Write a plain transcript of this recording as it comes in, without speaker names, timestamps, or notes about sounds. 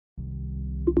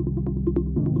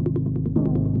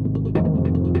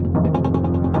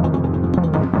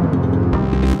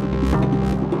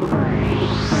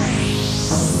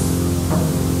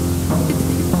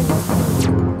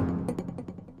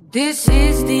This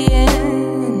is the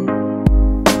end.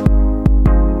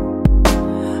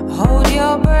 Hold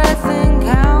your breath and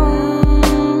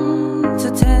count to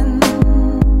 10.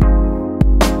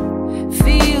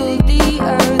 Feel the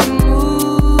earth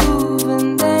move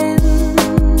and then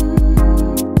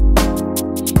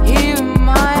hear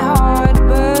my heart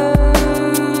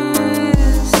burst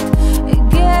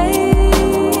again.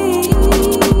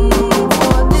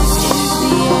 For this is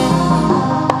the end.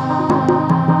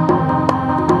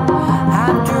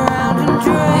 I'm drowned and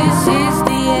dread. This is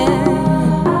the end.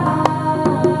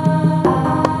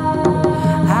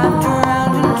 I'm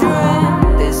drowned and dread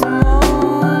this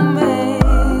moment.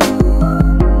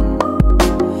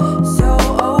 So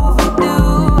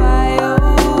overdue, I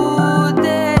owe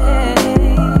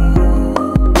day.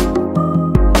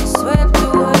 Swept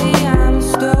away, I'm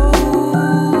stolen.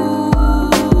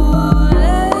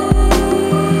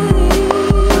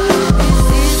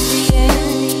 This is the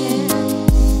end.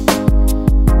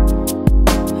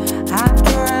 I'm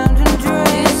drowned and dread.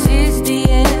 This is the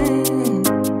end.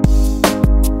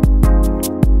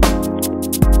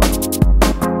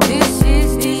 This is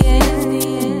the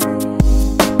end.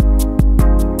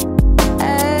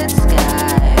 As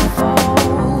sky falls,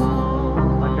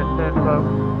 Like I said,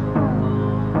 folks,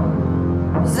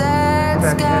 that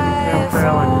that sky heavy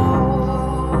chemtrail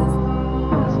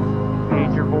falls. and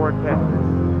major vortexes.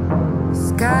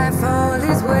 Skyfall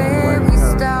is where we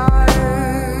start.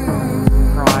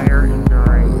 Prior and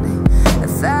during.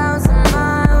 1,000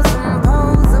 miles from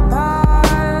poles apart,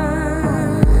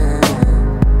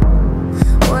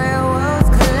 where worlds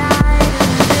collide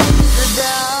in the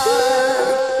dark.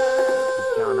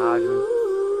 John Hodgman,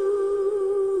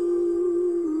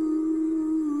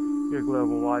 your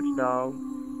global watchdog.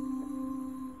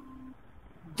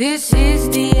 This is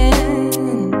the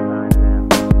end. Signing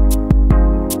out.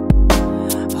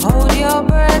 Hold your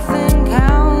breath and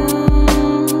count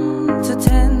to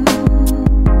 10.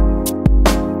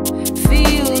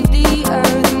 Feel the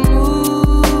earth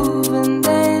move and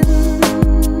then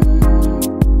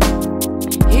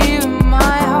hear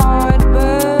my heart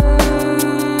burst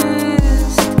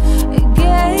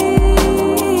again.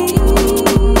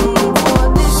 For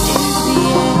this is the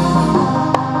end.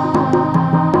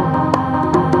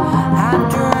 I'm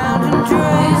drowned and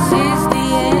dread. This is the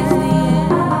end.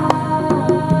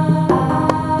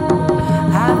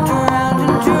 I'm drowned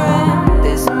and dread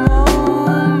this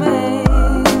moment.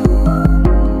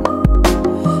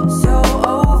 So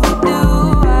overdue,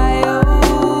 I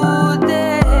owe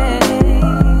day.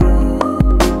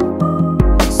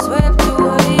 Swept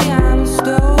away, I'm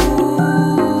stolen.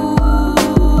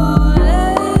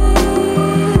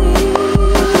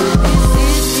 This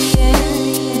is the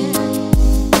end.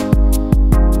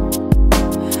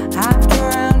 I'm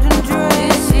drowned and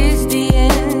dread. This is the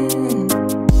end.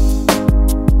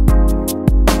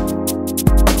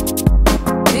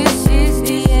 This is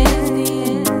the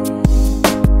end.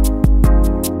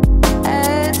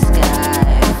 As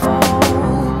sky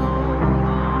falls,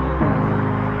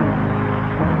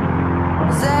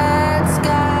 that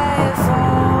sky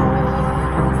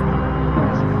falls.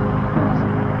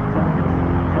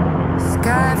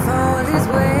 Skyfall is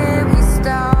where we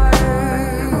start.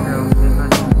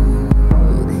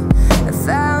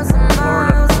 1,000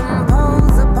 miles from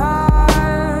poles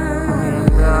apart,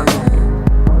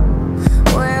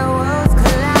 where worlds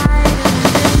collide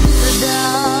in the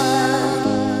dark.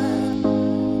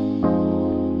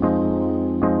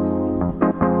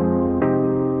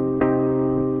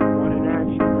 What an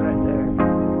action right there.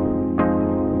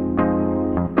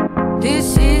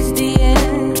 This is the end.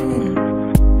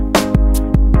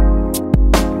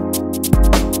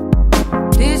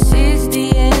 This is the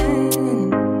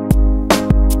end.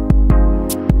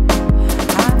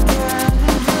 I'm drowned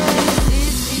and dread.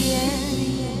 This is the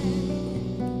end.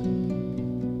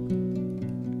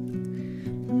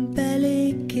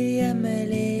 Beleke ya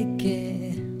meleke,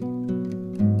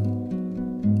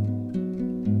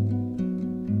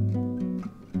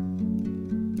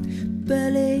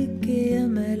 beleke ya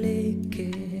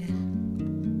meleke.